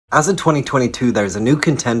As of 2022, there's a new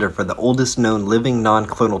contender for the oldest known living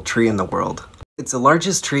non-clonal tree in the world. It's the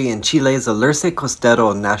largest tree in Chile's Alerce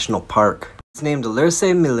Costero National Park. It's named Alerce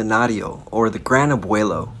Milenario, or the Gran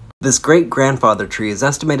Abuelo. This great-grandfather tree is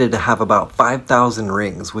estimated to have about 5,000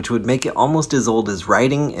 rings, which would make it almost as old as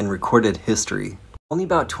writing and recorded history. Only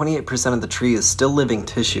about 28% of the tree is still living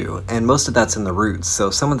tissue, and most of that's in the roots, so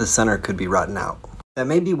some of the center could be rotten out. That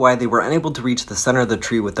may be why they were unable to reach the center of the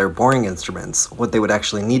tree with their boring instruments, what they would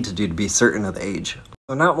actually need to do to be certain of the age.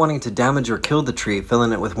 So not wanting to damage or kill the tree,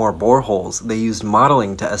 filling it with more boreholes, they used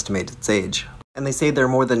modeling to estimate its age. And they say they're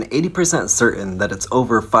more than 80% certain that it's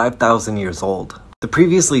over 5,000 years old. The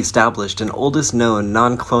previously established and oldest known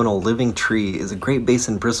non-clonal living tree is a Great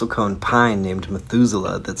Basin bristlecone pine named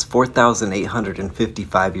Methuselah that's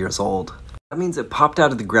 4,855 years old. That means it popped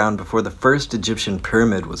out of the ground before the first Egyptian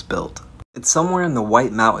pyramid was built. It's somewhere in the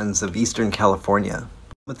White Mountains of Eastern California.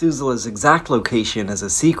 Methuselah's exact location is a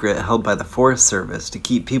secret held by the Forest Service to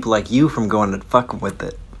keep people like you from going and fucking with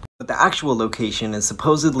it. But the actual location is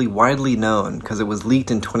supposedly widely known because it was leaked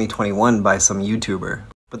in 2021 by some YouTuber.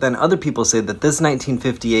 But then other people say that this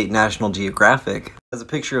 1958 National Geographic has a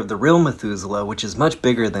picture of the real Methuselah, which is much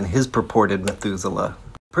bigger than his purported Methuselah.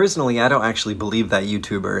 Personally, I don't actually believe that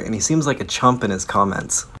YouTuber, and he seems like a chump in his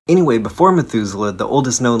comments. Anyway, before Methuselah, the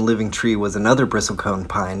oldest known living tree was another bristlecone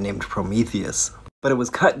pine named Prometheus. But it was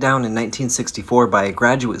cut down in 1964 by a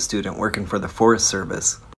graduate student working for the Forest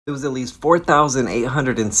Service. It was at least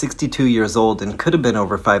 4,862 years old and could have been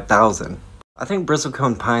over 5,000. I think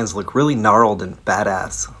bristlecone pines look really gnarled and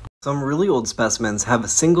badass. Some really old specimens have a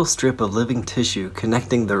single strip of living tissue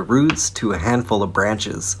connecting their roots to a handful of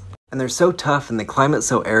branches. And they're so tough and the climate's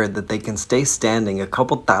so arid that they can stay standing a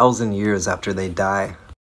couple thousand years after they die.